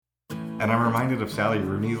And I'm reminded of Sally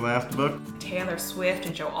Rooney's last book. Taylor Swift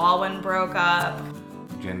and Joe Alwyn broke up.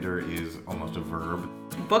 Gender is almost a verb.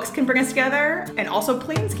 Books can bring us together, and also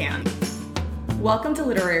planes can. Welcome to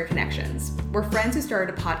Literary Connections. We're friends who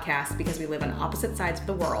started a podcast because we live on opposite sides of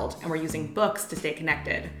the world, and we're using books to stay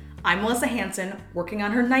connected. I'm Melissa Hansen, working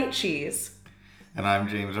on her night cheese. And I'm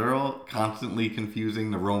James Earl, constantly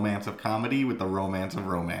confusing the romance of comedy with the romance of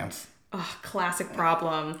romance. Oh, classic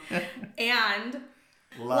problem. And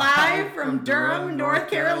live from Durham,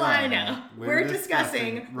 North Carolina, we're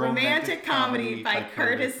discussing Romantic Comedy by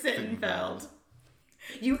Curtis Sittenfeld.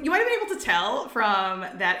 You might have been able to tell from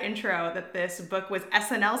that intro that this book was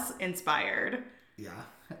SNL inspired. Yeah.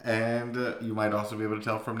 And you might also be able to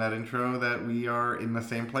tell from that intro that we are in the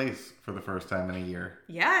same place for the first time in a year.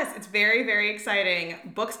 Yes, it's very, very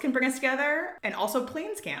exciting. Books can bring us together, and also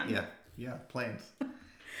planes can. Yeah, planes.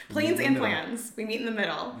 Planes and plans. We meet in the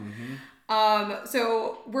middle. Mm-hmm.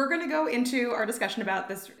 So we're going to go into our discussion about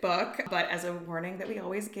this book, but as a warning that we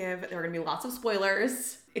always give, there are going to be lots of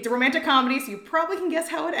spoilers. It's a romantic comedy, so you probably can guess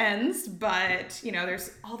how it ends, but,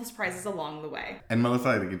 there's all the surprises along the way. And Melissa,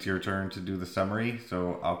 I think it's your turn to do the summary,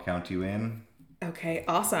 so I'll count you in. Okay,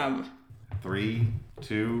 awesome. 3,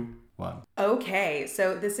 2, 1. Okay,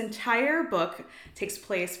 so this entire book takes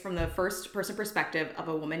place from the first-person perspective of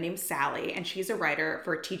a woman named Sally, and she's a writer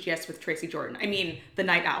for TGS with Tracy Jordan. I mean, the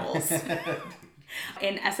Night Owls.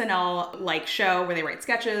 An SNL-like show where they write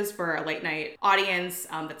sketches for a late-night audience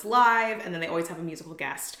that's live, and then they always have a musical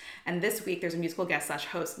guest. And this week, there's a musical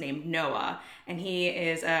guest/host named Noah, and he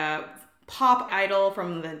is a pop idol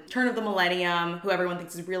from the turn of the millennium who everyone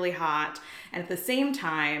thinks is really hot. And at the same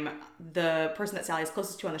time, the person that Sally is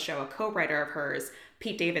closest to on the show, a co-writer of hers,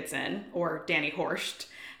 Pete Davidson, or Danny Horst,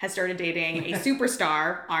 has started dating a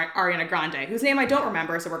superstar, Ariana Grande, whose name I don't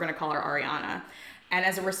remember, so we're going to call her Ariana. And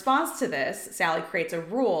as a response to this, Sally creates a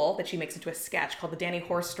rule that she makes into a sketch called the Danny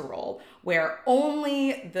Horst rule, where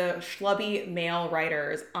only the schlubby male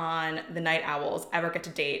writers on the Night Owls ever get to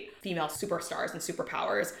date female superstars and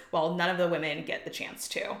superpowers, while none of the women get the chance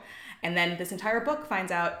to. And then this entire book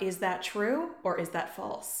finds out, is that true or is that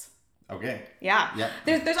false? Okay. Yeah.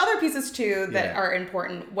 Yep. There's other pieces too that are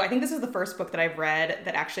important. Well, I think this is the first book that I've read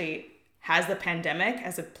that actually has the pandemic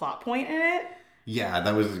as a plot point in it. Yeah,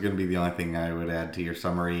 that was going to be the only thing I would add to your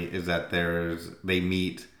summary, is that they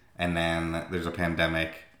meet, and then there's a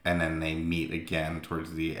pandemic, and then they meet again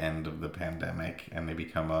towards the end of the pandemic, and they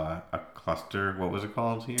become a cluster. What was it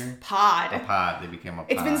called here? Pod. A pod. They became a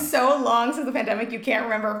pod. It's been so long since the pandemic, you can't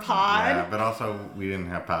remember pod. Yeah, but also we didn't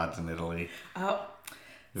have pods in Italy. Oh.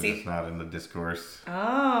 It's not in the discourse.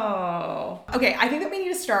 Oh. Okay, I think that we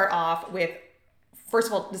need to start off with, first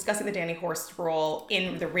of all, discussing the Danny Horst role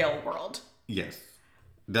in the real world. Yes.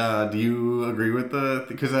 Do you agree with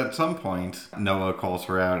because at some point, Noah calls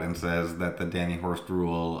her out and says that the Danny Horst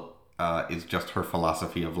rule is just her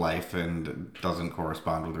philosophy of life and doesn't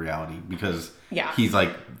correspond with reality, because he's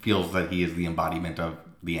feels that he is the embodiment of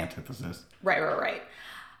the antithesis. Right.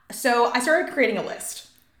 So I started creating a list.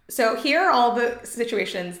 So here are all the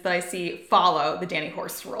situations that I see follow the Danny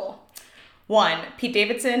Horst rule. 1, Pete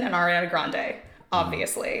Davidson and Ariana Grande.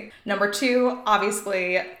 Obviously. Number 2,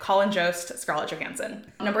 obviously, Colin Jost, Scarlett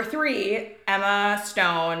Johansson. Number 3, Emma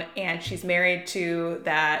Stone, and she's married to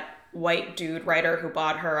that white dude writer who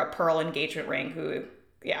bought her a pearl engagement ring,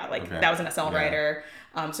 that was an SNL writer.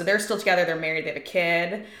 So they're still together, they're married, they have a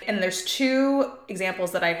kid. And there's 2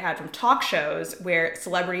 examples that I've had from talk shows where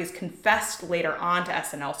celebrities confessed later on to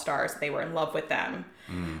SNL stars that they were in love with them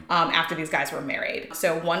after these guys were married.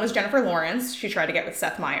 So one was Jennifer Lawrence, she tried to get with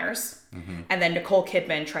Seth Meyers. Mm-hmm. And then Nicole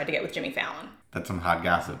Kidman tried to get with Jimmy Fallon. That's some hot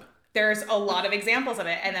gossip. There's a lot of examples of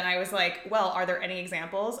it. And then I was like, well, are there any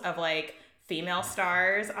examples of female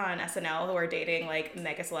stars on SNL who are dating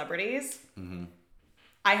mega celebrities? Mm-hmm.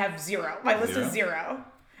 I have 0. My list is 0.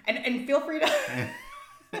 And feel free to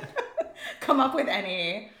come up with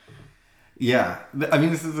any. Yeah. I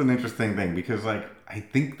mean, this is an interesting thing because I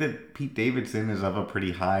think that Pete Davidson is of a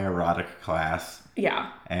pretty high erotic class.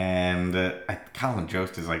 Yeah. And Colin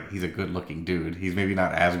Jost is he's a good looking dude. He's maybe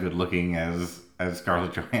not as good looking as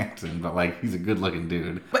Scarlett Johansson, but he's a good looking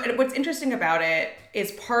dude. But what's interesting about it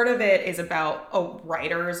is part of it is about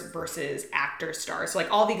writers versus actor stars. So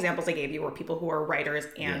all the examples I gave you were people who were writers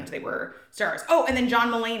and they were stars. Oh, and then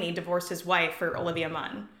John Mulaney divorced his wife for Olivia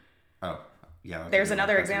Munn. Oh, yeah. There's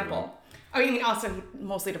another example. I mean, also he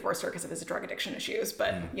mostly divorced her because of his drug addiction issues,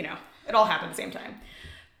 but it all happened at the same time.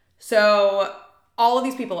 So all of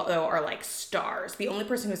these people, though, are stars. The only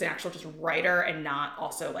person who's an actual just writer and not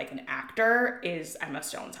also an actor is Emma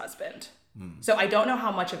Stone's husband. So I don't know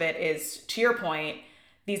how much of it is, to your point,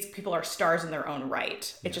 these people are stars in their own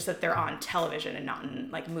right. It's just that they're on television and not in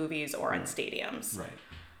like movies or in stadiums. Right.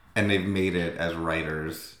 And they've made it as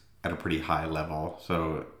writers at a pretty high level,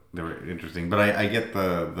 so they were interesting. But I get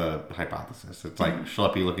the hypothesis. It's like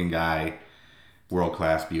schleppy looking guy, world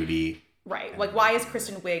class beauty. Right. Like, why is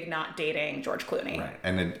Kristen Wiig not dating George Clooney? Right.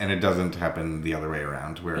 And it doesn't happen the other way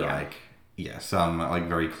around, where some like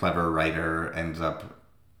very clever writer ends up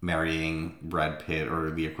marrying Brad Pitt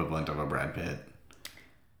or the equivalent of a Brad Pitt.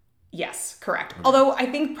 Yes, correct. Okay. Although I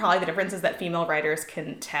think probably the difference is that female writers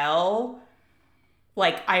can tell.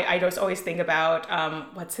 Like, I just always think about,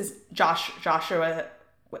 Joshua,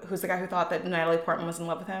 who's the guy who thought that Natalie Portman was in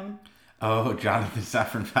love with him? Oh, Jonathan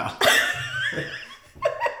Safran-Foer.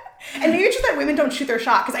 And maybe it's just that women don't shoot their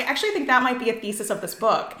shot, because I actually think that might be a thesis of this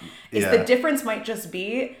book. Is the difference might just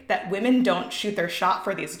be that women don't shoot their shot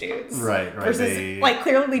for these dudes. Right. Versus,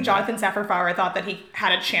 clearly Jonathan Safran-Foer thought that he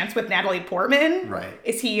had a chance with Natalie Portman. Right.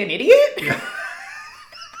 Is he an idiot? Yeah.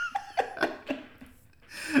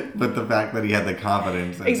 But the fact that he had the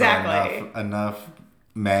confidence, and exactly, so enough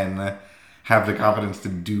men have the confidence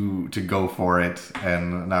to go for it,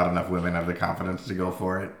 and not enough women have the confidence to go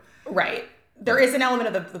for it. Right. There is an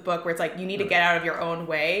element of the book where it's like you need to get out of your own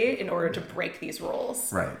way in order to break these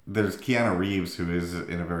rules. Right. There's Keanu Reeves, who is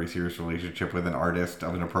in a very serious relationship with an artist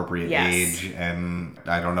of an appropriate age, and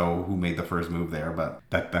I don't know who made the first move there, but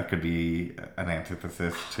that could be an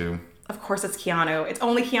antithesis too. Of course it's Keanu. It's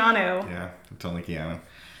only Keanu. Yeah, it's only Keanu.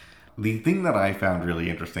 The thing that I found really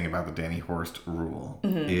interesting about the Danny Horst rule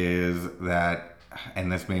is that,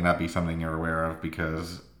 and this may not be something you're aware of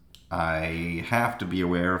because I have to be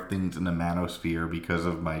aware of things in the Manosphere because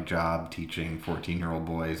of my job teaching 14-year-old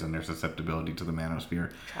boys and their susceptibility to the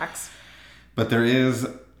Manosphere. Tracks. But there is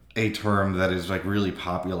a term that is like really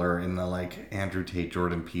popular in the like Andrew Tate,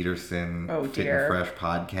 Jordan Peterson, Fit and Fresh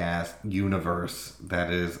podcast universe,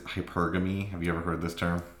 that is hypergamy. Have you ever heard this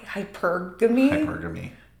term? Hypergamy?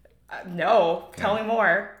 Hypergamy. No. Okay. Tell me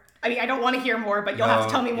more. I mean, I don't want to hear more, but you'll have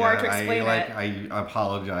to tell me more to explain it. I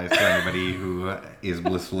apologize to anybody who is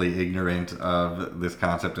blissfully ignorant of this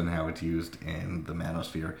concept and how it's used in the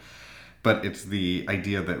Manosphere. But it's the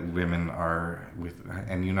idea that women are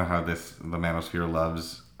and you know how the Manosphere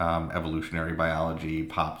loves evolutionary biology,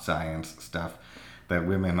 pop science stuff, that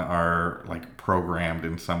women are like programmed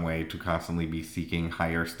in some way to constantly be seeking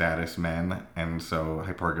higher status men. And so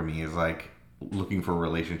hypergamy is like looking for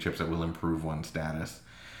relationships that will improve one's status.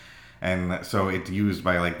 And so it's used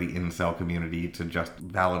by like the incel community to just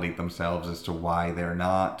validate themselves as to why they're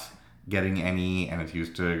not getting any, and it's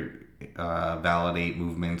used to validate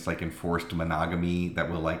movements like enforced monogamy that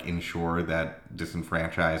will like ensure that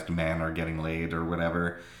disenfranchised men are getting laid or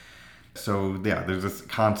whatever. So yeah, there's this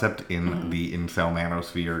concept in the incel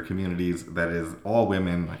manosphere communities that is all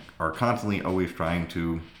women are constantly always trying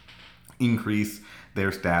to increase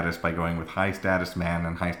their status by going with high status men,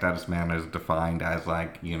 and high status men is defined as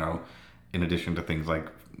like, you know, in addition to things like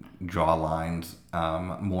jawlines,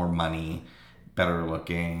 more money, better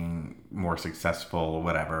looking, more successful,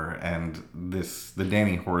 whatever. And the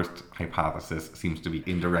Danny Horst hypothesis seems to be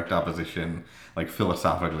in direct opposition, like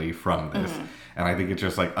philosophically, from this. And I think it's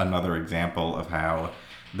just like another example of how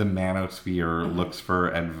the Manosphere looks for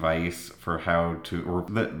advice for how to, or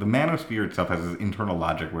the Manosphere itself has this internal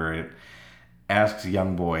logic where it asks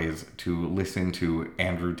young boys to listen to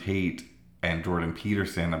Andrew Tate and Jordan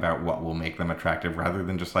Peterson about what will make them attractive, rather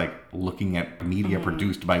than just like looking at media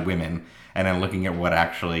produced by women and then looking at what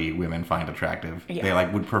actually women find attractive. Yeah. They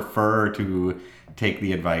like would prefer to take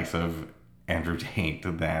the advice of Andrew Tate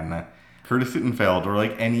than Curtis Sittenfeld or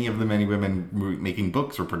like any of the many women making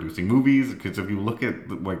books or producing movies. Because if you look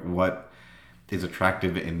at like what is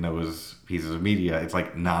attractive in those pieces of media, it's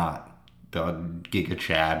like not the Giga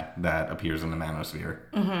Chad that appears in the Manosphere.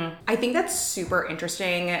 I think that's super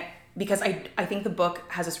interesting because I think the book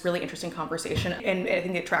has this really interesting conversation, and I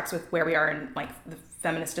think it tracks with where we are in like the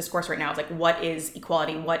feminist discourse right now. It's like, what is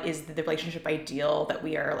equality? What is the relationship ideal that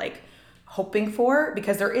we are like hoping for?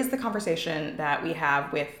 Because there is the conversation that we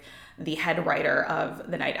have with the head writer of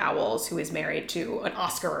The Night Owls, who is married to an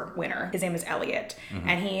Oscar winner. His name is Elliot.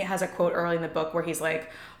 And he has a quote early in the book where he's like,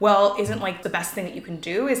 well, isn't like the best thing that you can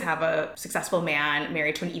do is have a successful man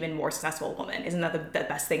married to an even more successful woman? Isn't that the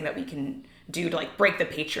best thing that we can do to like break the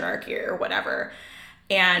patriarchy or whatever?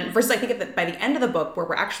 And versus I think by the end of the book, where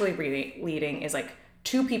we're actually leading is like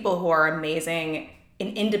two people who are amazing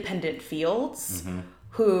in independent fields,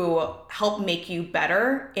 who help make you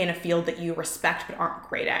better in a field that you respect but aren't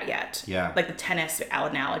great at yet. Yeah. Like the tennis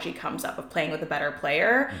analogy comes up of playing with a better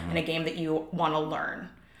player in a game that you want to learn.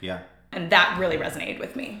 Yeah. And that really resonated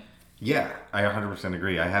with me. Yeah, I 100%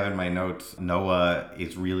 agree. I have in my notes, Noah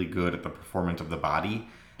is really good at the performance of the body.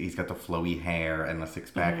 He's got the flowy hair and the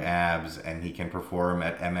six-pack abs, and he can perform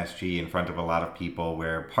at MSG in front of a lot of people,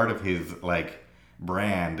 where part of his, like,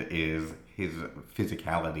 brand is his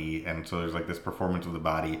physicality, and so there's, like, this performance of the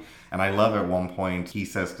body. And I love at one point, he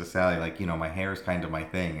says to Sally, like, you know, my hair is kind of my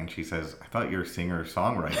thing, and she says, I thought you're a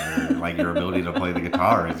singer-songwriter, like, your ability to play the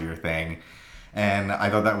guitar is your thing. And I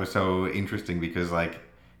thought that was so interesting because, like,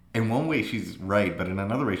 in one way she's right, but in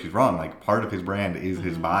another way she's wrong. Like, part of his brand is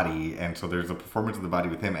his body, and so there's a performance of the body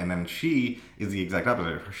with him, and then she is the exact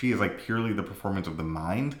opposite. She is, like, purely the performance of the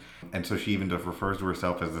mind, and so she even just refers to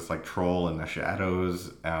herself as this, like, troll in the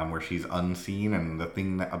shadows, where she's unseen, and the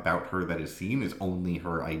thing about her that is seen is only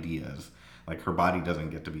her ideas. Like, her body doesn't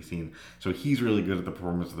get to be seen. So he's really good at the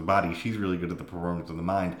performance of the body. She's really good at the performance of the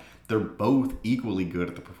mind. They're both equally good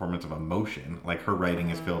at the performance of emotion. Like, her writing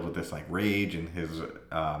is filled with this, like, rage, and his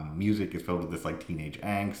music is filled with this, like, teenage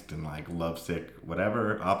angst and, like, lovesick,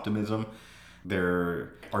 whatever, optimism.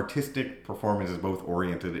 Their artistic performance is both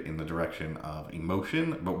oriented in the direction of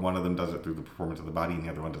emotion, but one of them does it through the performance of the body, and the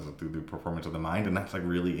other one does it through the performance of the mind. And that's, like,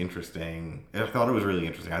 really interesting. I thought it was really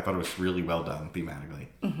interesting. I thought it was really well done thematically.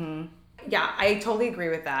 Mm-hmm. Yeah, I totally agree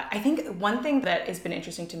with that. I think one thing that has been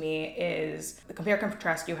interesting to me is the compare and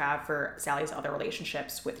contrast you have for Sally's other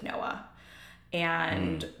relationships with Noah.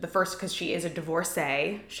 And the first, because she is a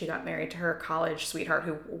divorcee, she got married to her college sweetheart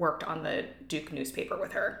who worked on the Duke newspaper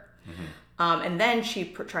with her. And then she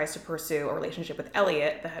tries to pursue a relationship with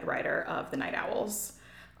Elliot, the head writer of the Night Owls.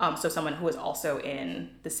 So someone who is also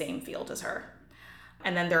in the same field as her.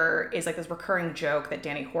 And then there is, like, this recurring joke that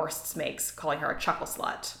Danny Horst makes, calling her a chuckle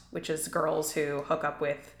slut, which is girls who hook up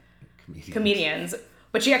with comedians.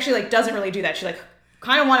 But she actually, like, doesn't really do that. She, like,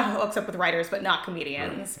 kind of want to hook up with writers, but not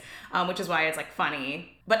comedians, right. Which is why it's, like,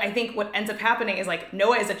 funny. But I think what ends up happening is, like,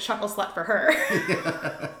 Noah is a chuckle slut for her.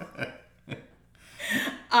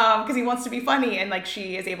 Because he wants to be funny, and, like,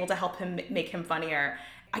 she is able to help him make him funnier.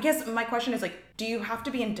 I guess my question is, like, do you have to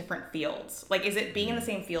be in different fields? Like, is it being in the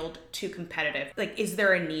same field too competitive? Like, is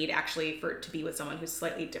there a need actually to be with someone who's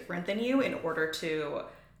slightly different than you in order to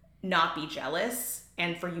not be jealous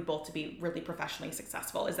and for you both to be really professionally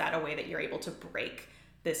successful? Is that a way that you're able to break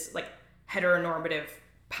this, like, heteronormative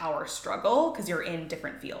power struggle because you're in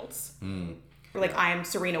different fields? Like, I'm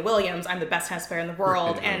Serena Williams, I'm the best tennis player in the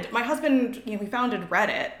world, and my husband, you know, he founded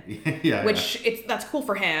Reddit, that's cool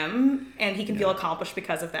for him, and he can feel accomplished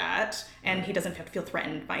because of that, and he doesn't have to feel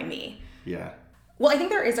threatened by me. Yeah. Well, I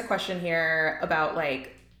think there is a question here about,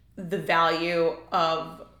 like, the value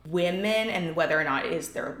of women and whether or not it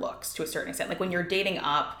is their looks to a certain extent. Like, when you're dating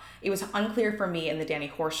up, it was unclear for me in the Danny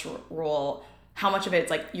Horst rule how much of it's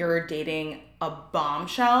like you're dating a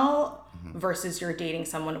bombshell versus you're dating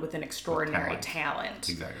someone with an extraordinary talent.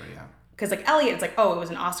 Exactly, yeah. Because, like, Elliot, it's like, oh, it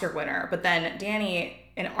was an Oscar winner. But then Danny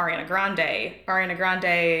and Ariana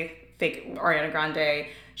Grande, fake Ariana Grande,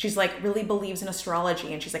 she's, like, really believes in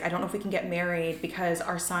astrology. And she's like, I don't know if we can get married because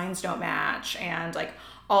our signs don't match. And, like,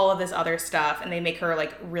 all of this other stuff. And they make her,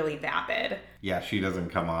 like, really vapid. Yeah, she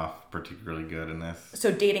doesn't come off particularly good in this.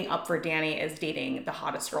 So dating up for Danny is dating the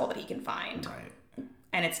hottest girl that he can find. Right.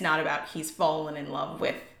 And it's not about he's fallen in love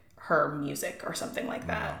with her music or something like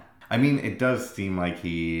that. No. I mean, it does seem like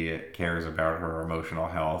he cares about her emotional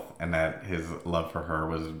health and that his love for her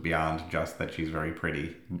was beyond just that she's very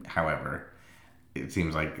pretty. However, it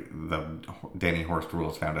seems like the Danny Horst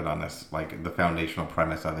rule is founded on this. Like, the foundational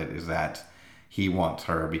premise of it is that he wants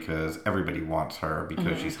her because everybody wants her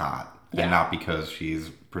because she's hot and not because she's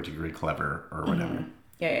particularly clever or whatever.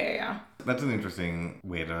 Yeah. That's an interesting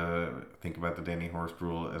way to think about the Danny Horst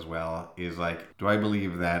rule as well, is, like, do I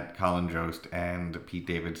believe that Colin Jost and Pete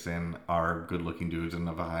Davidson are good-looking dudes in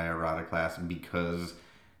the high erotic class because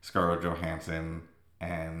Scarlett Johansson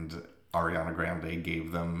and Ariana Grande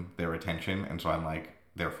gave them their attention, and so I'm like,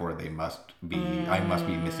 therefore they must be, I must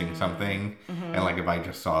be missing something, and, like, if I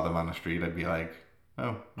just saw them on the street, I'd be like,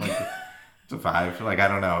 oh, like... a 5, like, I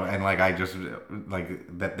don't know, and, like, I just,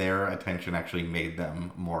 like, that their attention actually made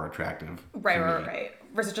them more attractive. Right.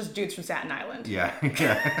 Versus just dudes from Staten Island. Yeah,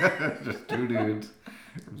 just two dudes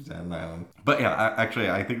from Staten Island. But yeah, actually,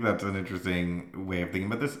 I think that's an interesting way of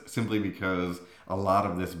thinking about this, simply because a lot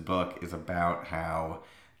of this book is about how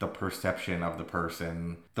the perception of the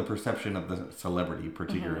person, the perception of the celebrity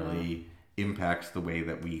particularly, impacts the way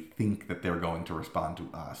that we think that they're going to respond to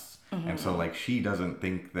us. And so, like, she doesn't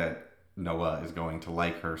think that Noah is going to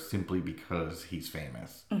like her simply because he's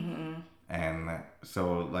famous. And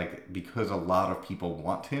so, like, because a lot of people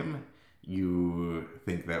want him, you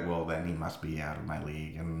think that, well, then he must be out of my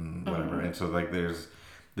league and whatever. And so, like, there's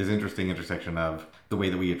this interesting intersection of the way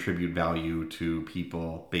that we attribute value to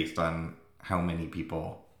people based on how many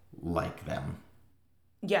people like them.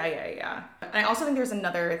 Yeah. And I also think there's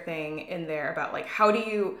another thing in there about like how do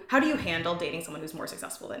you handle dating someone who's more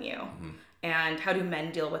successful than you? And how do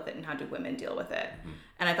men deal with it and how do women deal with it?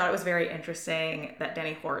 And I thought it was very interesting that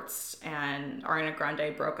Danny Hortz and Ariana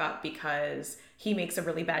Grande broke up because he makes a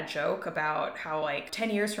really bad joke about how like 10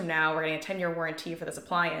 years from now we're getting a 10-year warranty for this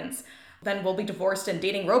appliance. Then we'll be divorced and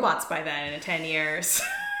dating robots by then in 10 years.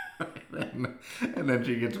 And then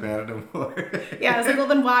she gets mad at him for it. Yeah, I was like, well,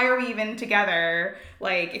 then why are we even together?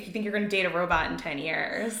 Like, if you think you're going to date a robot in 10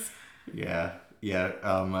 years. Yeah.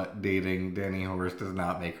 Dating Danny Horst does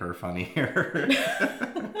not make her funnier.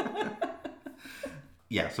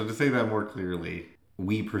 Yeah, so to say that more clearly,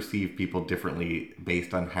 we perceive people differently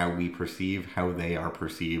based on how we perceive how they are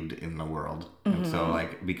perceived in the world. And so,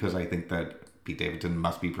 like, because I think that Pete Davidson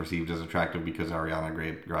must be perceived as attractive because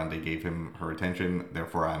Ariana Grande gave him her attention.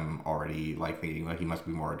 Therefore, I'm already like thinking that he must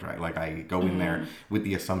be more attractive. Like I go in there with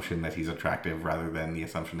the assumption that he's attractive rather than the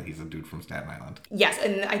assumption that he's a dude from Staten Island. Yes,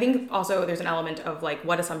 and I think also there's an element of like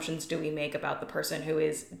what assumptions do we make about the person who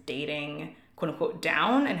is dating quote unquote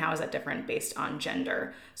down, and how is that different based on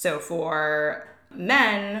gender? So for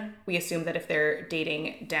men, we assume that if they're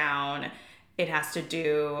dating down, it has to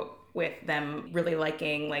do with them really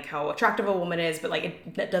liking like how attractive a woman is, but like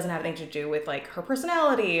it doesn't have anything to do with like her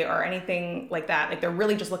personality or anything like that. Like they're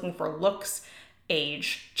really just looking for looks,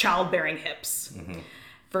 age, childbearing hips.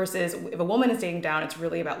 Versus if a woman is dating down, it's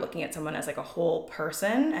really about looking at someone as like a whole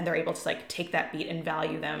person, and they're able to like take that beat and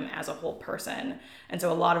value them as a whole person. And so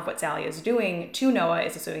a lot of what Sally is doing to Noah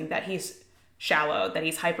is assuming that he's shallow, that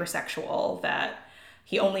he's hypersexual, that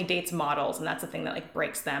he only dates models, and that's the thing that like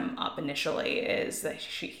breaks them up initially, is that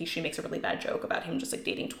she makes a really bad joke about him just like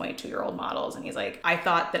dating 22-year-old models, and he's like, I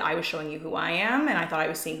thought that I was showing you who I am, and I thought I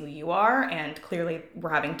was seeing who you are, and clearly we're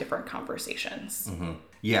having different conversations.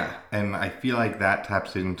 Yeah, and I feel like that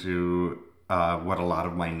taps into what a lot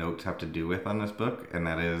of my notes have to do with on this book, and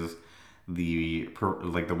that is the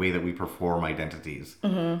way that we perform identities.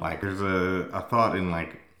 Like there's a thought in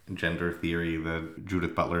like gender theory that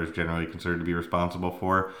Judith Butler is generally considered to be responsible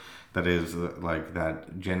for, that is like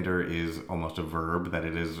that gender is almost a verb, that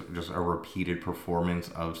it is just a repeated performance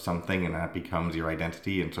of something, and that becomes your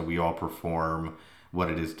identity. And so we all perform what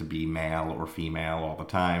it is to be male or female all the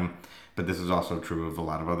time. But this is also true of a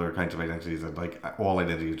lot of other kinds of identities, that like all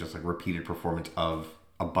identity is just like repeated performance of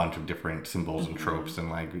a bunch of different symbols and tropes, and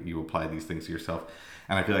like you apply these things to yourself.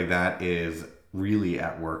 And I feel like that is really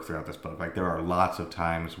at work throughout this book. Like there are lots of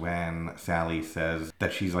times when Sally says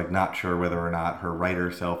that she's like not sure whether or not her writer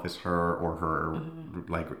self is her or her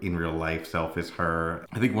like in real life self is her.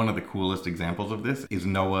 I think one of the coolest examples of this is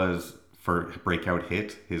Noah's breakout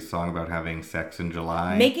hit, his song about having sex in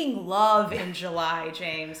July. Making love in July,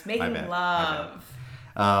 James. Making love.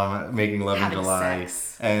 Making love having in July.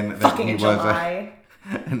 Sex. And that fucking he in was July.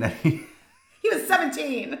 And that he was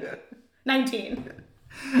 17. 19.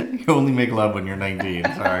 You only make love when you're 19,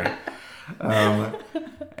 sorry.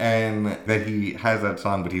 And that he has that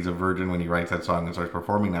song, but he's a virgin when he writes that song and starts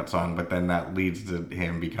performing that song, but then that leads to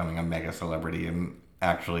him becoming a mega celebrity and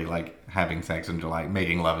actually like having sex in July,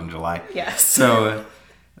 making love in July. Yes. So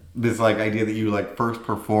this like idea that you like first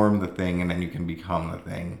perform the thing and then you can become the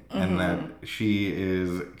thing, and that she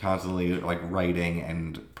is constantly like writing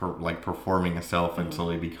and performing a self and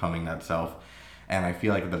slowly becoming that self. And I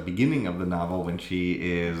feel like at the beginning of the novel, when she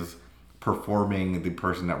is performing the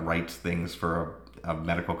person that writes things for a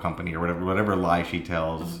medical company or whatever lie she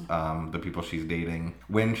tells the people she's dating,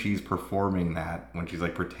 when she's performing that, when she's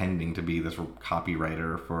like pretending to be this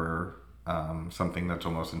copywriter for something that's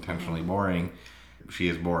almost intentionally boring, she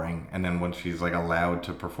is boring. And then when she's like allowed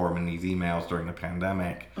to perform in these emails during the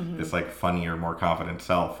pandemic, this like funnier, more confident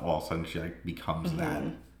self, all of a sudden she like becomes that.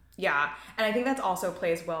 Yeah, and I think that's also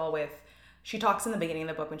plays well with. She talks in the beginning of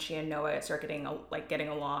the book when she and Noah start getting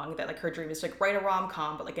along, that like her dream is to like write a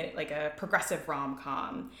rom-com, but like a progressive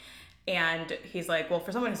rom-com. And he's like, well,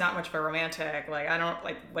 for someone who's not much of a romantic, like I don't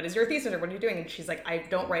like, what is your thesis or what are you doing? And she's like, I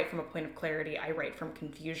don't write from a point of clarity, I write from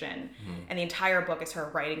confusion. And the entire book is her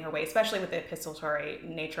writing her way, especially with the epistolary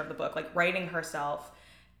nature of the book, like writing herself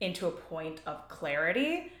into a point of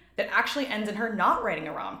clarity that actually ends in her not writing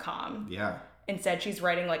a rom-com. Yeah. Instead, she's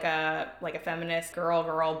writing like a feminist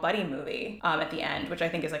girl buddy movie at the end, which I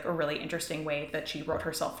think is like a really interesting way that she wrote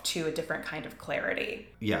herself to a different kind of clarity.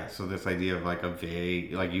 Yeah, so this idea of like a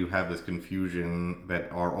vague, like you have this confusion that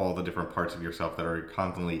are all the different parts of yourself that are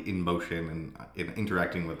constantly in motion and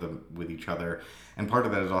interacting with each other. And part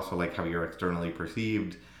of that is also like how you're externally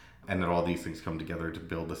perceived. and that all these things come together to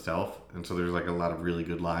build the self. And so there's like a lot of really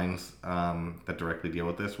good lines that directly deal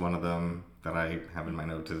with this. One of them that I have in my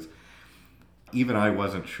notes is, even I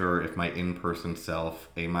wasn't sure if my in-person self,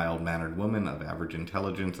 a mild-mannered woman of average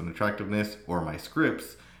intelligence and attractiveness, or my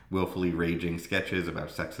scripts, willfully raging sketches about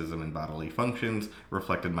sexism and bodily functions,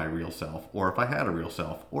 reflected my real self, or if I had a real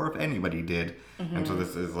self, or if anybody did. And so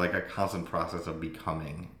this is like a constant process of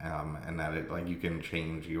becoming, and that it, like, you can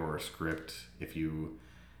change your script if you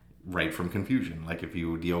write from confusion. Like, if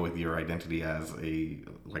you deal with your identity as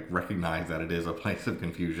recognize that it is a place of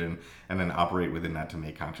confusion, and then operate within that to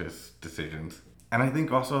make conscious decisions. And I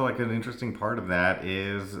think also, like, an interesting part of that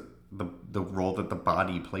is the role that the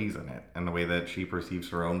body plays in it, and the way that she perceives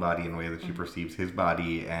her own body, and the way that she perceives his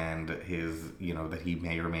body, and his, that he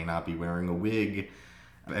may or may not be wearing a wig,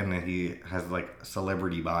 and that he has like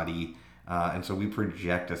celebrity body, and so we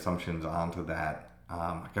project assumptions onto that.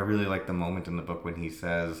 I really like the moment in the book when he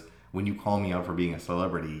says, when you call me out for being a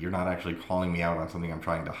celebrity, you're not actually calling me out on something I'm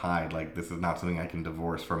trying to hide. Like, this is not something I can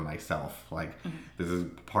divorce from myself. Like, this is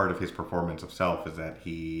part of his performance of self, is that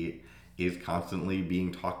he is constantly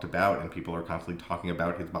being talked about, and people are constantly talking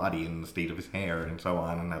about his body and the state of his hair and so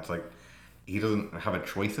on. And that's like, he doesn't have a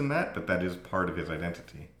choice in that, but that is part of his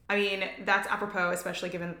identity. I mean, that's apropos, especially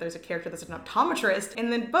given that there's a character that's an optometrist in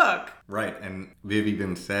the book. Right, and Viv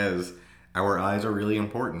even says, our eyes are really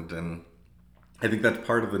important, and I think that's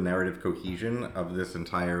part of the narrative cohesion of this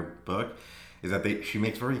entire book, is that she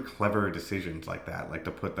makes very clever decisions like that, like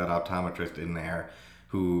to put that optometrist in there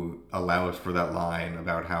who allows for that line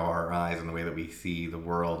about how our eyes and the way that we see the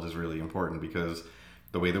world is really important, because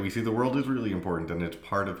the way that we see the world is really important, and it's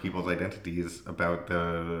part of people's identities about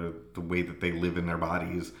the way that they live in their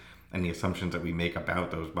bodies, and the assumptions that we make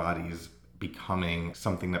about those bodies becoming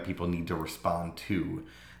something that people need to respond to.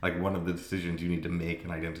 Like, one of the decisions you need to make in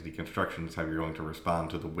identity construction is how you're going to respond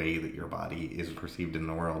to the way that your body is perceived in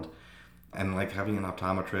the world. And like, having an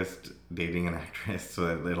optometrist dating an actress so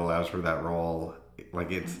that it allows for that role,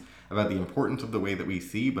 like, it's about the importance of the way that we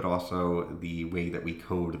see, but also the way that we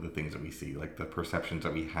code the things that we see, like the perceptions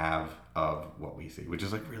that we have of what we see, which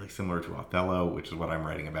is like really similar to Othello, which is what I'm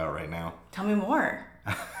writing about right now. Tell me more.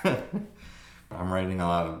 I'm writing a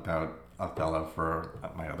lot about Othello for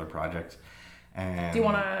my other projects. And do you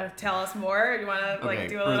want to tell us more? Do you want to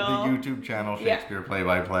do a little... For the YouTube channel, Shakespeare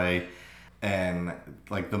Play-by-Play, and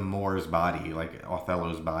like the Moor's body, like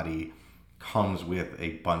Othello's body, comes with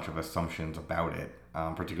a bunch of assumptions about it,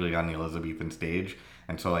 particularly on the Elizabethan stage.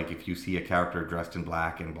 And so, like, if you see a character dressed in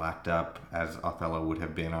black and blacked up, as Othello would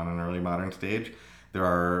have been on an early modern stage, there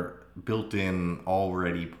are built-in,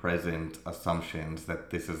 already present assumptions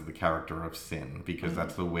that this is the character of sin, because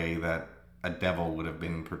that's the way that a devil would have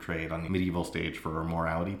been portrayed on the medieval stage for a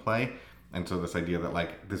morality play. And so this idea that,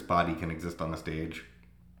 like, this body can exist on the stage,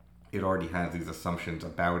 it already has these assumptions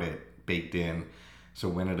about it baked in. So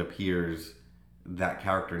when it appears, that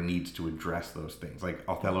character needs to address those things. Like,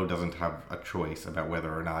 Othello doesn't have a choice about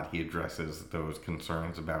whether or not he addresses those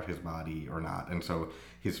concerns about his body or not. And so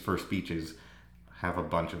his first speeches have a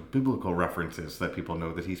bunch of biblical references so that people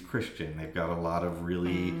know that he's Christian. They've got a lot of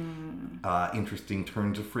really interesting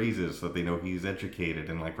turns of phrases so that they know he's educated,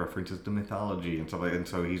 and like references to mythology and stuff like that. And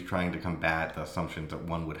so he's trying to combat the assumptions that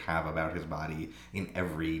one would have about his body in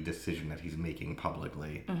every decision that he's making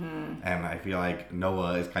publicly. And I feel like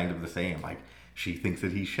Noah is kind of the same. Like, she thinks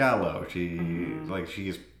that he's shallow.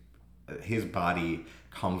 His body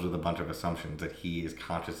comes with a bunch of assumptions that he is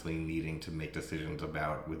consciously needing to make decisions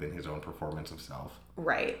about within his own performance of self.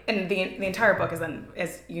 Right. And the entire book is then,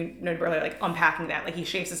 as you noted earlier, like unpacking that. Like, he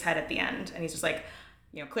shaves his head at the end and he's just like,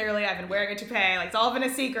 clearly I've been wearing a toupee. Like, it's all been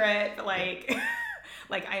a secret. But like,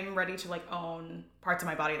 like, I'm ready to like own parts of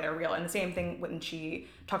my body that are real. And the same thing when she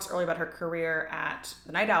talks earlier about her career at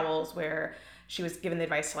the Night Owls, where she was given the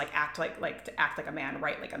advice to act like a man,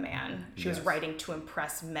 write like a man. She was writing to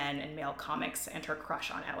impress men in male comics and her crush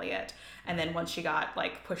on Elliot. And then once she got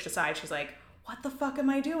pushed aside, she's like, what the fuck am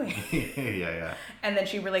I doing? Yeah. And then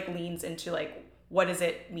she really leans into what does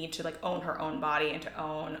it mean to own her own body and to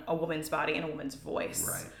own a woman's body and a woman's voice.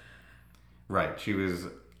 Right. She was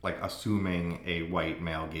assuming a white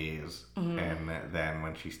male gaze. And then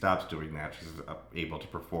when she stops doing that, she's able to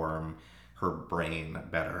perform her brain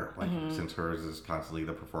better, since hers is constantly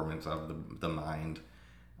the performance of the mind.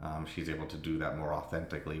 She's able to do that more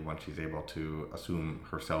authentically when she's able to assume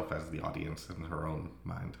herself as the audience in her own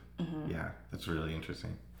mind. Yeah, that's really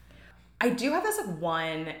interesting. I do have this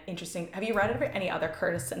one interesting... Have you read any other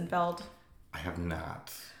Curtis Sittenfeld? I have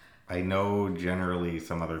not. I know generally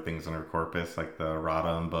some other things in her corpus, like the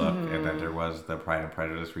Rodham book, and then there was the Pride and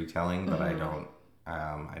Prejudice retelling, but I don't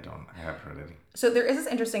I haven't read any. So there is this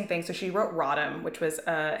interesting thing. So she wrote Rodham, which was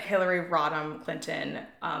a Hillary Rodham Clinton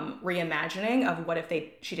reimagining of what if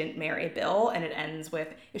she didn't marry Bill, and it ends with,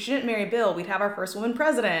 if she didn't marry Bill, we'd have our first woman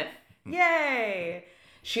president. Yay!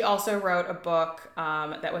 She also wrote a book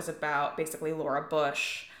that was about basically Laura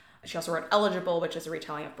Bush. She also wrote Eligible, which is a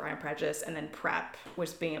retelling of Pride and Prejudice, and then Prep, which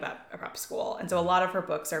is being about a prep school. And so a lot of her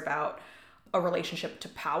books are about a relationship to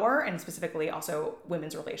power, and specifically also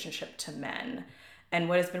women's relationship to men. And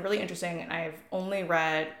what has been really interesting, and I've only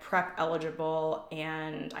read Prep, Eligible,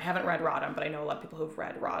 and I haven't read Rodham, but I know a lot of people who've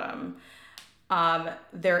read Rodham.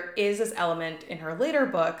 There is this element in her later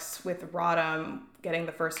books with Rodham getting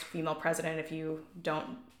the first female president if you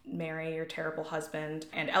don't marry your terrible husband,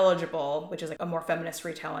 and Eligible, which is like a more feminist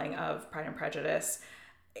retelling of Pride and Prejudice.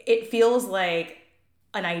 It feels like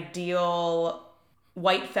an ideal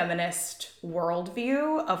white feminist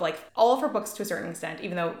worldview of like all of her books to a certain extent,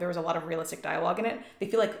 even though there was a lot of realistic dialogue in it, they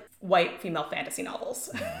feel like white female fantasy novels.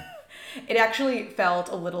 It actually felt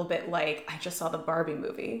a little bit like, I just saw the Barbie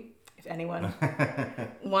movie. If anyone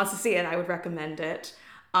wants to see it, I would recommend it.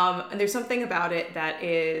 And there's something about it that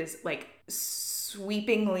is like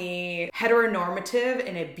sweepingly heteronormative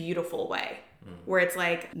in a beautiful way, where it's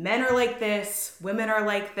like men are like this, women are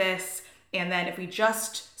like this, and then if we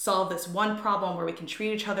just solve this one problem where we can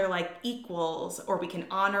treat each other like equals, or we can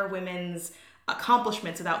honor women's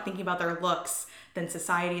accomplishments without thinking about their looks, then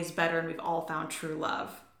society is better and we've all found true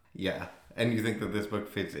love. Yeah. And you think that this book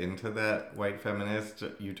fits into that white feminist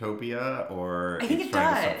utopia, or I think it's it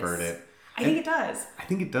trying does. to subvert it? I think it does. I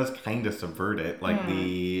think it does kind of subvert it. Like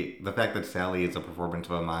the fact that Sally is a performance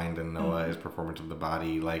of a mind and Noah is performance of the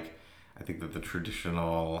body. Like, I think that the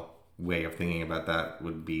traditional way of thinking about that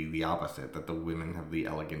would be the opposite, that the women have the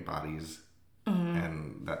elegant bodies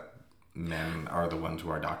and that men are the ones who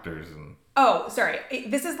are doctors. And Oh, sorry.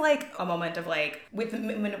 This is like a moment of like,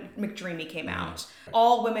 when McDreamy came out,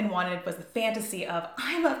 all women wanted was the fantasy of,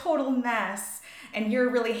 I'm a total mess and you're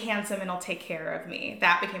really handsome and I'll take care of me.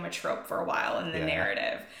 That became a trope for a while in the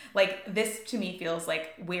narrative. Like, this to me feels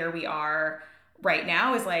like where we are right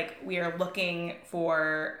now is like, we are looking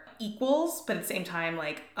for equals, but at the same time,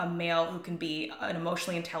 like a male who can be an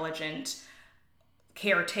emotionally intelligent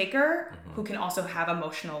caretaker who can also have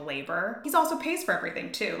emotional labor. He's also pays for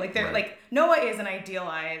everything too. Like they're like, Noah is an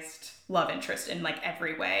idealized love interest in like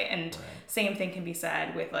every way. And same thing can be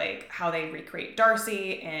said with like how they recreate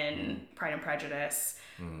Darcy in Pride and Prejudice,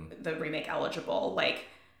 the remake Eligible. Like,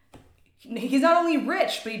 he's not only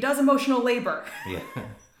rich, but he does emotional labor.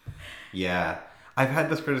 Yeah. I've had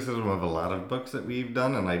this criticism of a lot of books that we've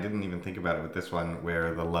done, and I didn't even think about it with this one,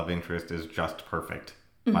 where the love interest is just perfect.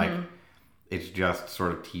 Like, it's just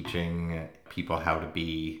sort of teaching people how to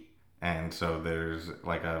be, and so there's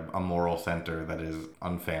like a moral center that is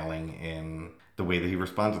unfailing in the way that he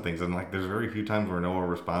responds to things. And like, there's very few times where Noah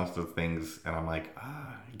responds to things and I'm like,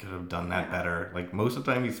 he could have done that better. Like, most of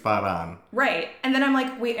the time he's spot on. Right. And then I'm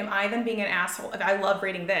like, wait, am I then being an asshole? Like, I love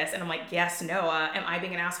reading this and I'm like, yes, Noah. Am I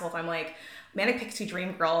being an asshole if I'm like, Manic Pixie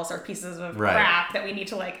Dream Girls are pieces of crap that we need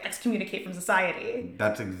to like excommunicate from society?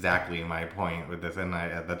 That's exactly my point with this, and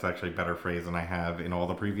that's actually a better phrase than I have in all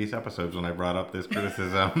the previous episodes when I brought up this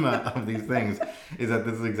criticism of these things, is that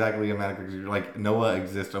this is exactly a Manic Pixie. Like, Noah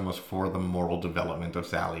exists almost for the moral development of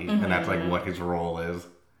Sally, and that's like what his role is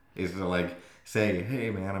to like say, hey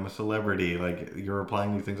man, I'm a celebrity, like, you're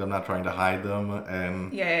applying these things, I'm not trying to hide them,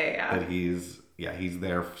 and that he's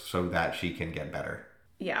there so that she can get better.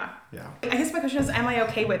 Yeah. I guess my question is, am I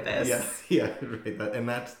okay with this? Right. And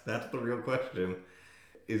that's the real question.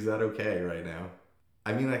 Is that okay right now?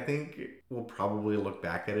 I mean, I think we'll probably look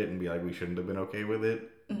back at it and be like, we shouldn't have been okay with it,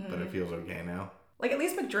 but it feels okay now. Like, at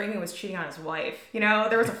least McDreamy was cheating on his wife. You know,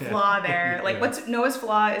 there was a flaw there. Like, what's Noah's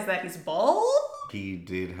flaw is that he's bald? He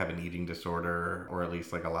did have an eating disorder, or at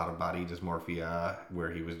least like a lot of body dysmorphia,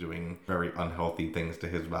 where he was doing very unhealthy things to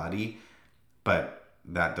his body. But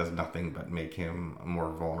that does nothing but make him more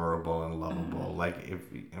vulnerable and lovable. Like,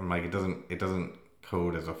 it doesn't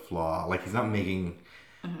code as a flaw. Like, he's not making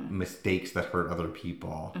mistakes that hurt other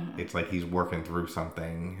people. It's like he's working through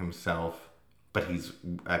something himself, but he's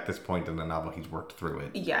at this point in the novel, he's worked through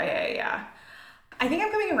it. Yeah. I think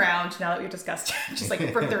I'm coming around now that we've discussed just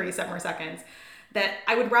like for 37 more seconds, that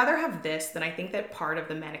I would rather have this than I think that part of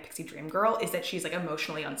the Manic Pixie Dream Girl is that she's like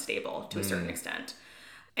emotionally unstable to a certain extent.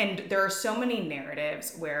 And there are so many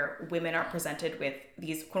narratives where women are presented with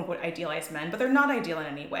these quote-unquote idealized men, but they're not ideal in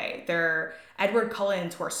any way. They're Edward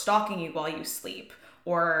Cullens who are stalking you while you sleep,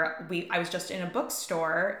 Or I was just in a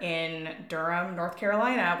bookstore in Durham, North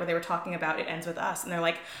Carolina, where they were talking about It Ends With Us. And they're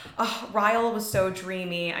like, oh, Ryle was so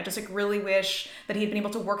dreamy. I just like really wish that he had been able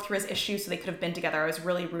to work through his issues so they could have been together. I was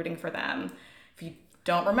really rooting for them. If you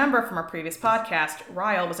don't remember from our previous podcast,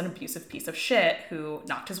 Ryle was an abusive piece of shit who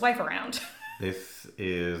knocked his wife around. This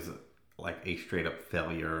is like a straight up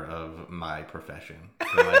failure of my profession.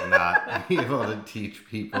 To like not be able to teach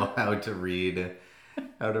people how to read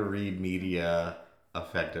media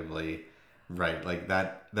effectively. Right, like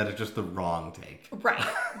that is just the wrong take. Right.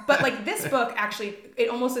 But like this book actually, it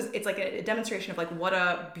almost is, it's like a demonstration of like what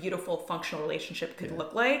a beautiful functional relationship could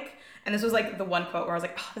look like. And this was like the one quote where I was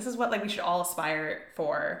like, oh, this is what like we should all aspire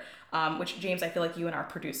for, which James, I feel like you and our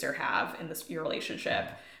producer have in your relationship,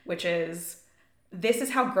 which is, this is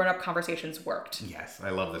how grown-up conversations worked. Yes, I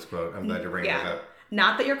love this quote. I'm glad you're bringing this up.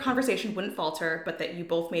 Not that your conversation wouldn't falter, but that you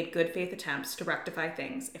both made good faith attempts to rectify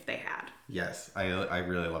things if they had. Yes, I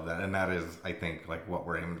really love that. And that is, I think, like what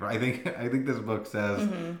we're aiming for. I think this book says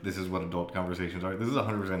this is what adult conversations are. This is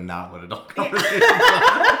 100% not what adult conversations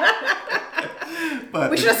are.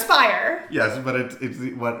 But we should aspire. Yes, but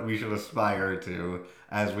it's what we should aspire to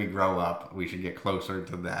as we grow up. We should get closer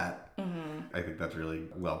to that. I think that's really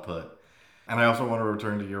well put. And I also want to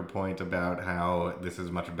return to your point about how this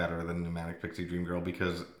is much better than the Manic Pixie Dream Girl,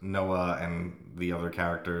 because Noah and the other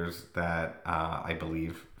characters that I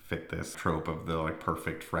believe fit this trope of the like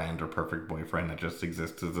perfect friend or perfect boyfriend that just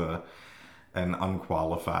exists as an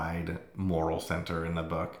unqualified moral center in the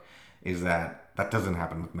book, is that doesn't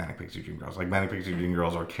happen with Manic Pixie Dream Girls. Like Manic Pixie Dream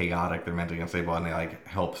Girls are chaotic, they're mentally unstable, and they like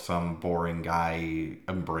help some boring guy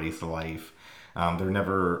embrace life. They're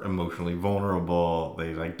never emotionally vulnerable.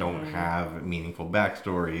 They like don't have meaningful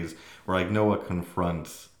backstories. Where like Noah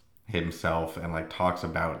confronts himself and like talks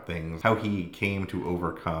about things, how he came to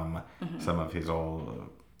overcome some of his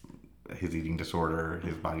eating disorder,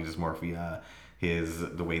 his body dysmorphia,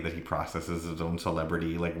 the way that he processes his own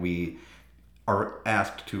celebrity. Like we are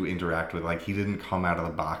asked to interact with, like he didn't come out of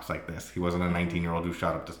the box like this. He wasn't a 19-year-old who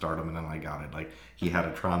shot up to stardom and then like got it. Like he had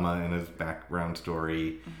a trauma in his background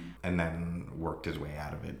story and then worked his way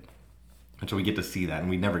out of it. And so we get to see that, and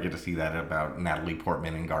we never get to see that about Natalie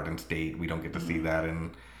Portman in Garden State. We don't get to see that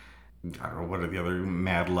in, I don't know, what are the other,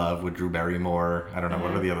 Mad Love with Drew Barrymore. I don't know,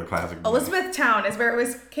 what are the other classic Elizabethtown is where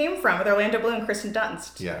it came from with Orlando Bloom and Kristen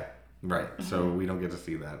Dunst. Yeah, right. So we don't get to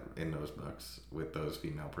see that in those books with those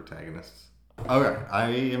female protagonists. Okay, I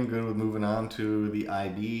am good with moving on to the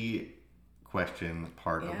IB question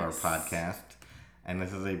part of our podcast. And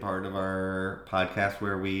this is a part of our podcast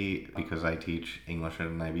where because I teach English at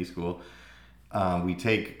an IB school, we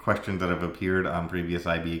take questions that have appeared on previous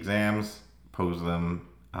IB exams, pose them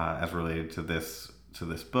as related to this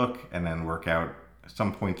book, and then work out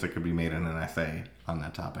some points that could be made in an essay on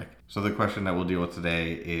that topic. So the question that we'll deal with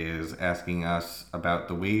today is asking us about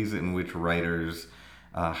the ways in which writers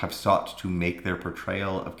have sought to make their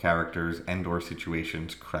portrayal of characters and or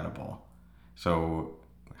situations credible. So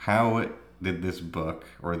how did this book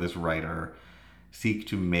or this writer seek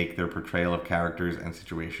to make their portrayal of characters and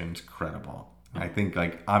situations credible? I think,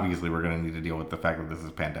 like, obviously we're going to need to deal with the fact that this is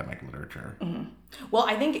pandemic literature. Well,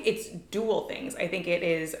 I think it's dual things. I think it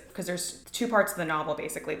is, because there's two parts of the novel,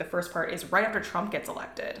 basically. The first part is right after Trump gets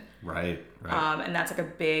elected. Right. And that's like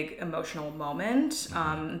a big emotional moment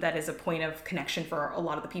that is a point of connection for a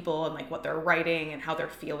lot of the people and like what they're writing and how they're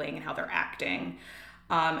feeling and how they're acting.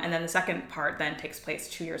 And then the second part then takes place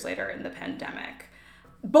 2 years later in the pandemic.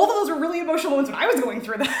 Both of those were really emotional moments when I was going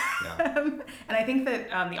through them. Yeah. And I think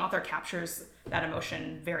that the author captures that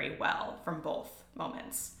emotion very well from both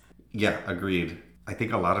moments. Yeah, agreed. I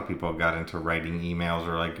think a lot of people got into writing emails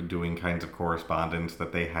or like doing kinds of correspondence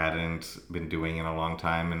that they hadn't been doing in a long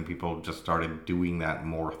time, and people just started doing that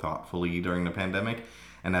more thoughtfully during the pandemic.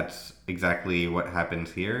 And that's exactly what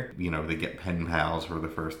happens here. You know, they get pen pals for the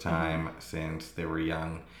first time since they were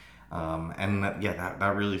young. And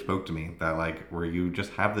that really spoke to me, that like where you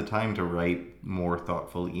just have the time to write more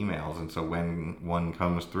thoughtful emails. And so when one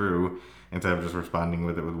comes through, instead of just responding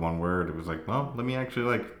with it with one word, it was like, well, let me actually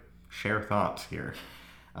like share thoughts here.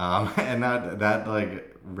 And that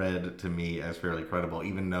like read to me as fairly credible,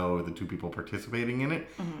 even though the two people participating in it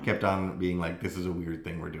kept on being like, this is a weird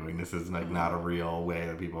thing we're doing. This is like not a real way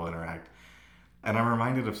that people interact. And I'm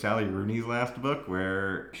reminded of Sally Rooney's last book,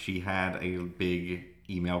 where she had a big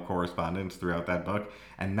email correspondence throughout that book,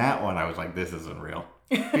 and that one I was like, this isn't real.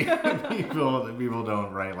 people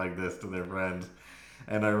don't write like this to their friends.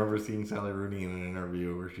 And I remember seeing Sally Rooney in an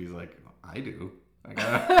interview where she's like, I do.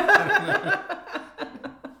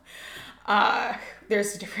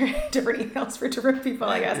 there's different emails for different people,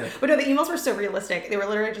 I guess. Yeah. But no, the emails were so realistic. They were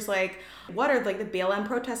literally just like, what are like the BLM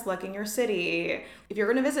protests like in your city? If you're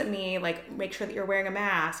going to visit me, like make sure that you're wearing a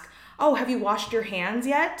mask. Oh, have you washed your hands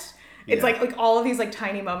yet? It's like all of these like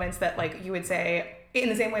tiny moments that like you would say in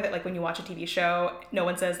the same way that like when you watch a TV show, no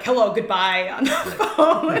one says hello, goodbye on the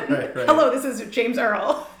phone. Right. Hello, this is James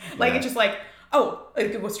Earl. Like it's just like, oh,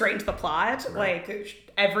 it goes straight into the plot. Right.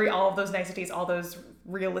 Like all of those niceties, all those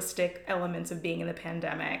realistic elements of being in the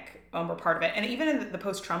pandemic were part of it. And even in the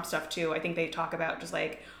post-Trump stuff too, I think they talk about just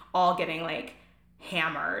like all getting like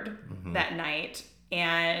hammered that night.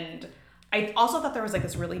 And I also thought there was like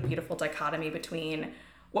this really beautiful dichotomy between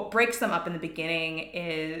what breaks them up in the beginning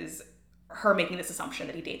is her making this assumption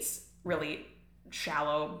that he dates really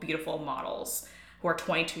shallow, beautiful models who are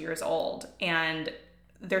 22 years old. And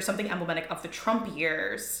there's something emblematic of the Trump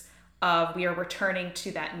years of we are returning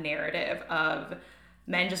to that narrative of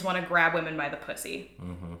men just want to grab women by the pussy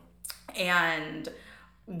and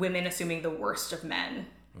women assuming the worst of men.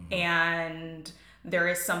 And there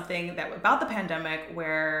is something that about the pandemic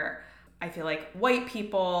where I feel like white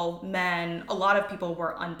people, men, a lot of people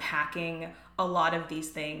were unpacking a lot of these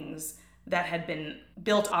things that had been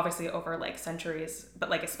built obviously over like centuries, but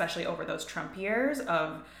like especially over those Trump years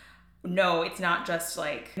of no, it's not just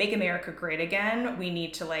like make America great again. We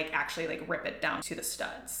need to like actually like rip it down to the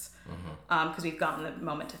studs because we've gotten the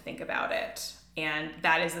moment to think about it. And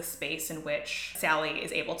that is the space in which Sally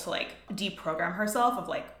is able to like deprogram herself of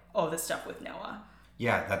like, oh, this stuff with Noah.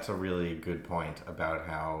 Yeah, that's a really good point about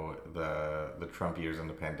how the Trump years and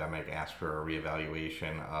the pandemic asked for a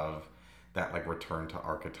reevaluation of that like return to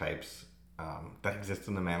archetypes that exist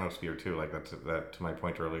in the manosphere too. Like that to my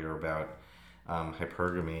point earlier about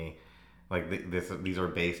hypergamy. Like these are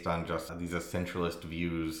based on just these essentialist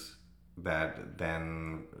views that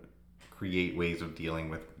then create ways of dealing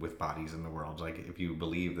with bodies in the world. Like if you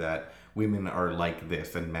believe that women are like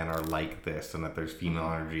this and men are like this and that there's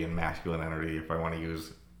female energy and masculine energy, if I want to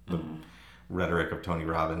use the rhetoric of Tony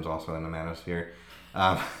Robbins also in the manosphere,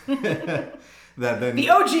 that then the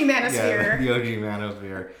OG manosphere. Yeah, the OG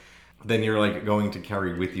manosphere. Then you're like going to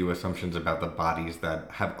carry with you assumptions about the bodies that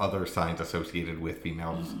have other signs associated with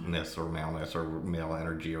femaleness or maleness or male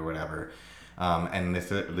energy or whatever. And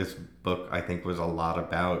this book I think was a lot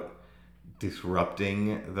about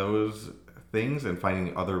disrupting those things and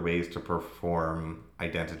finding other ways to perform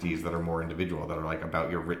identities that are more individual, that are like about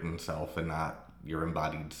your written self and not your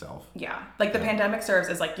embodied self. Yeah. Like the pandemic serves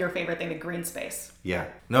as like your favorite thing, the green space. Yeah.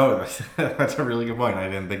 No, that's a really good point. I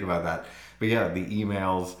didn't think about that. But yeah, the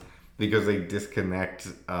emails, because they disconnect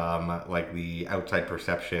like the outside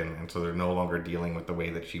perception, and so they're no longer dealing with the way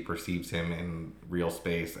that she perceives him in real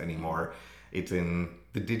space anymore. It's in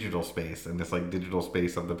the digital space, and this like digital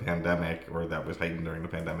space of the pandemic, or that was heightened during the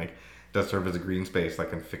pandemic, does serve as a green space that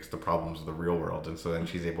can fix the problems of the real world. And so then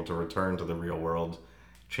she's able to return to the real world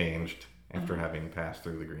changed after having passed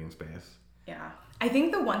through the green space. Yeah. I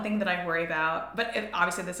think the one thing that I worry about, but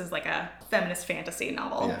obviously this is like a feminist fantasy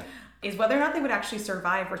novel, is whether or not they would actually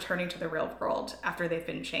survive returning to the real world after they've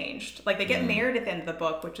been changed. Like they get married at the end of the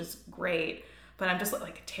book, which is great. But I'm just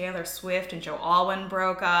like Taylor Swift and Joe Alwyn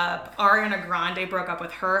broke up. Ariana Grande broke up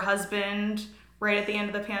with her husband right at the end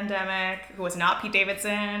of the pandemic, who was not Pete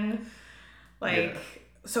Davidson.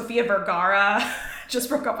 Sofia Vergara just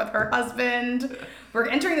broke up with her husband. We're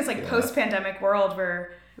entering this like post-pandemic world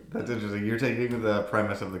where... That's interesting. You're taking the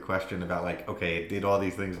premise of the question about like, okay, it did all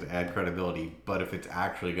these things to add credibility, but if it's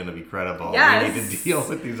actually going to be credible, we need to deal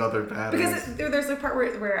with these other patterns. Because there's a part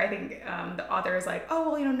where I think the author is like,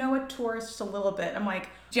 oh, well, Noah tours just a little bit. I'm like,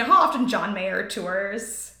 do you know how often John Mayer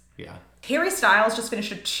tours? Yeah. Harry Styles just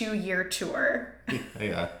finished a 2-year tour.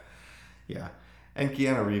 Yeah. And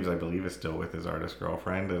Keanu Reeves, I believe, is still with his artist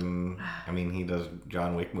girlfriend, and I mean, he does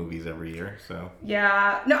John Wick movies every year, so.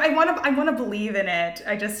 Yeah, no, I want to believe in it.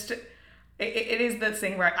 I just, it is this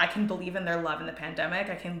thing where I can believe in their love in the pandemic.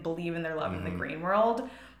 I can believe in their love in the green world,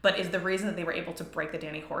 but is the reason that they were able to break the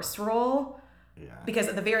Danny Horst rule? Yeah. Because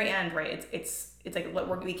at the very end, right, it's like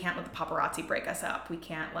we can't let the paparazzi break us up. We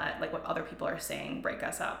can't let like what other people are saying break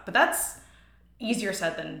us up. But that's easier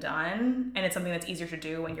said than done, and it's something that's easier to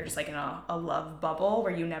do when you're just like in a love bubble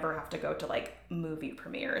where you never have to go to like movie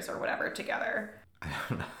premieres or whatever together. I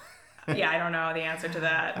don't know. Yeah, I don't know the answer to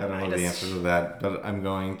that. I don't know the answer to that, but I'm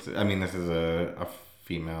going to... I mean, this is a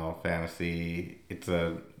female fantasy. It's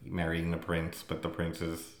a marrying the prince, but the prince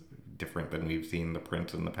is different than we've seen the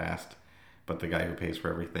prince in the past. But the guy who pays for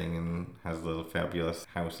everything and has the fabulous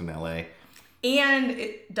house in LA. And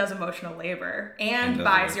it does emotional labor and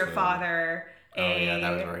buys your father Oh yeah,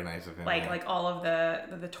 that was very nice of him. Like all of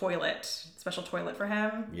the toilet, special toilet for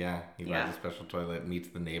him. Yeah, he buys a special toilet, meets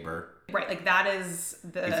the neighbor. Right, like that is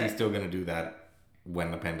the... Is he still going to do that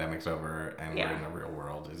when the pandemic's over and we're in the real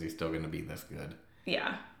world? Is he still going to be this good?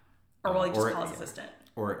 Yeah. Or will he just call his assistant?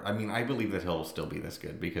 Or, I mean, I believe that he'll still be this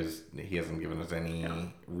good because he hasn't given us any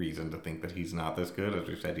reason to think that he's not this good. As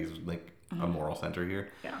we said, he's like a moral center here.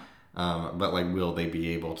 Yeah. But like, will they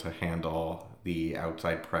be able to handle the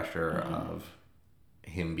outside pressure of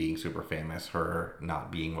him being super famous, her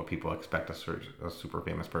not being what people expect a super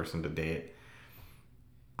famous person to date?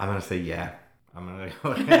 I'm going to say yeah. I'm going to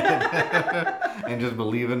go ahead and just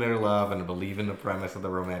believe in their love and believe in the premise of the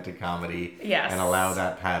romantic comedy. Yes. And allow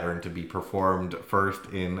that pattern to be performed first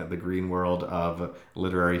in the green world of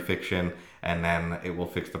literary fiction, and then it will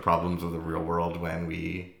fix the problems of the real world when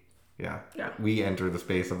we enter the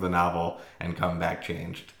space of the novel and come back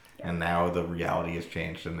changed. Yeah. And now the reality has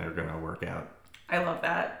changed and they're going to work out. I love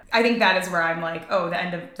that. I think that is where I'm like, oh, the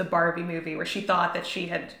end of the Barbie movie where she thought that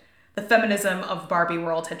the feminism of Barbie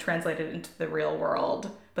world had translated into the real world,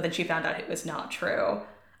 but then she found out it was not true.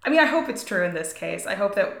 I mean, I hope it's true in this case. I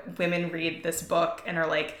hope that women read this book and are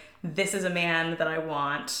like, this is a man that I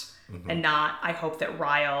want, and not, I hope that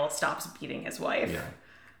Ryle stops beating his wife. Yeah.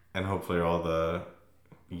 And hopefully all the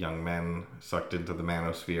young men sucked into the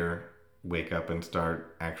Manosphere wake up and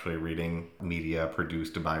start actually reading media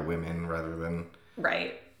produced by women rather than...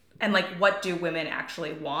 Right. And like, what do women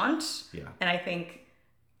actually want? Yeah. And I think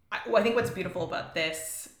what's beautiful about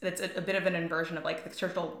this, it's a bit of an inversion of like the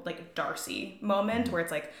Churchill like Darcy moment where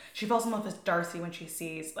it's like she falls in love with Darcy when she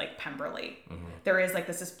sees like Pemberley. There is like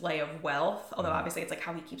this display of wealth, although obviously it's like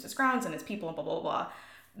how he keeps his grounds and his people and blah, blah, blah,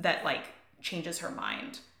 that like changes her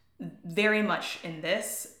mind. Very much in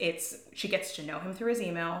this, she gets to know him through his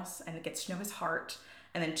emails and gets to know his heart,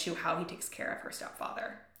 and then to how he takes care of her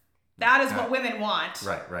stepfather. That is what women want.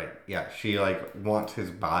 Right. Yeah, she like wants his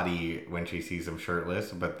body when she sees him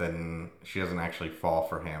shirtless, but then she doesn't actually fall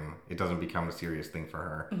for him. It doesn't become a serious thing for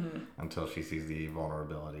her until she sees the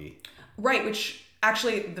vulnerability. Right, which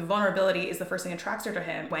actually the vulnerability is the first thing that attracts her to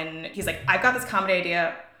him when he's like, I've got this comedy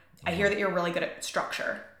idea. I hear that you're really good at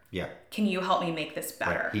structure. Yeah. Can you help me make this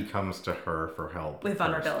better? Right. He comes to her for help. With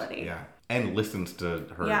vulnerability. Yeah. And listens to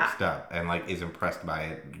her stuff and like is impressed by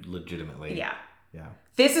it legitimately. Yeah. Yeah.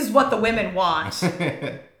 This is what the women want.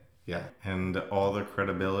 Yeah. And all the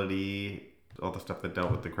credibility, all the stuff that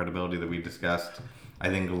dealt with the credibility that we discussed, I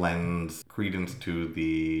think lends credence to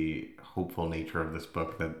the hopeful nature of this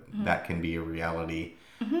book that can be a reality.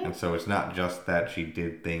 And so it's not just that she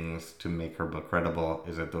did things to make her book credible,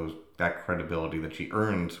 is that credibility that she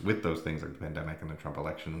earns with those things like the pandemic and the Trump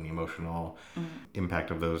election and the emotional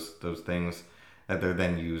impact of those things, that they're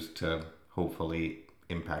then used to hopefully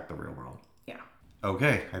impact the real world.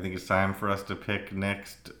 Okay, I think it's time for us to pick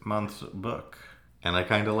next month's book. And I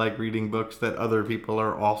kind of like reading books that other people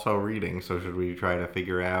are also reading, so should we try to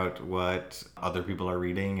figure out what other people are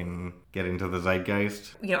reading and get into the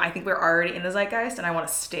zeitgeist? I think we're already in the zeitgeist, and I want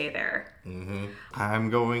to stay there.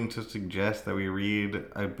 I'm going to suggest that we read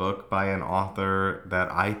a book by an author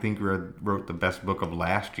that I think wrote the best book of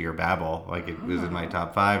last year, Babel. Like, it was in my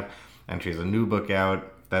top 5, and she has a new book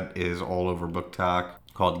out that is all over Book Talk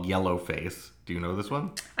called Yellowface. Do you know this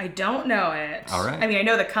one? I don't know it. All right. I mean, I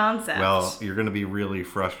know the concept. Well, you're going to be really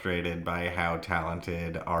frustrated by how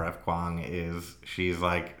talented R.F. Kuang is. She's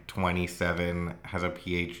like 27, has a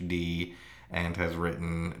PhD, and has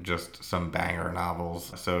written just some banger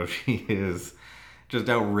novels. So she is just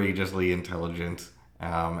outrageously intelligent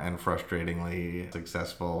and frustratingly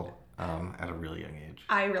successful at a really young age.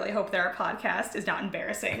 I really hope that our podcast is not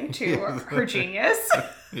embarrassing to her genius.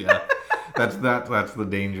 Yeah. That's the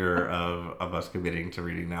danger of us committing to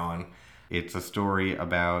reading that one. It's a story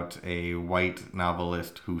about a white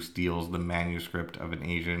novelist who steals the manuscript of an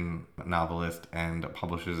Asian novelist and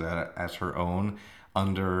publishes it as her own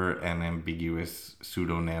under an ambiguous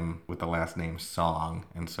pseudonym with the last name Song.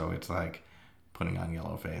 And so it's like putting on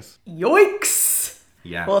Yellowface. Yikes!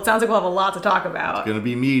 Yeah. Well, it sounds like we'll have a lot to talk about. It's going to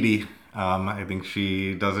be meaty. I think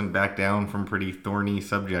she doesn't back down from pretty thorny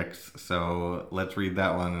subjects. So let's read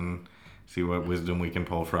that one and see what wisdom we can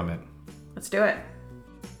pull from it. Let's do it.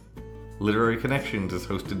 Literary Connections is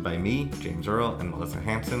hosted by me, James Earl, and Melissa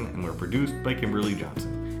Hanson, and we're produced by Kimberly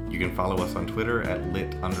Johnson. You can follow us on Twitter at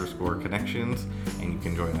lit_connections, and you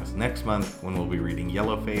can join us next month when we'll be reading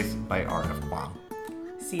Yellowface by R.F. Kuang.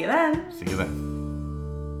 See you then. See you then.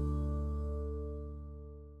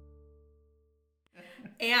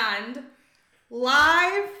 And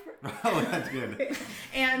live... Oh, that's good.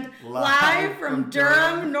 And live from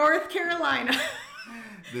Durham, North Carolina.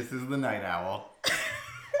 This is the Night Owl.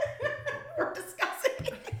 we're discussing.